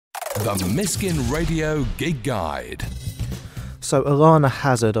The Miskin Radio Gig Guide. So Alana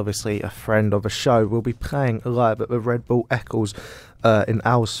Hazzard, obviously a friend of the show, will be playing live at the Red Bull Eccles in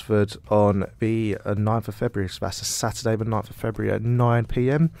Alresford on the 9th of February. So that's a Saturday, the 9th of February at 9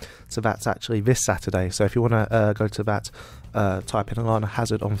 p.m. So that's actually this Saturday. So if you want to go to that, type in Alana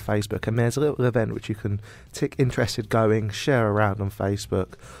Hazzard on Facebook, and there's a little event which you can tick interested going, share around on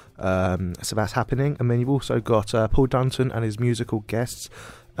Facebook. So that's happening. And then you've also got Paul Dunton and his musical guests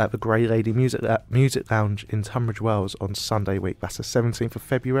at the Grey Lady Music Lounge in Tunbridge Wells on Sunday week. That's the 17th of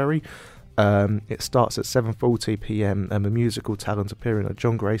February. It starts at 7:40 p.m. and the musical talent appearing are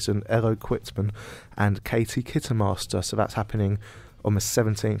John Grayson, Elo Quitman and Katie Kittermaster. So that's happening on the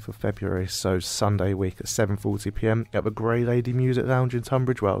 17th of February, so Sunday week at 7:40 p.m. at the Grey Lady Music Lounge in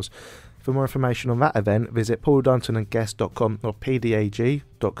Tunbridge Wells. For more information on that event, visit paulduntonandguest.com or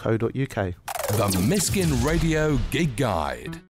pdag.co.uk. The Miskin Radio Gig Guide.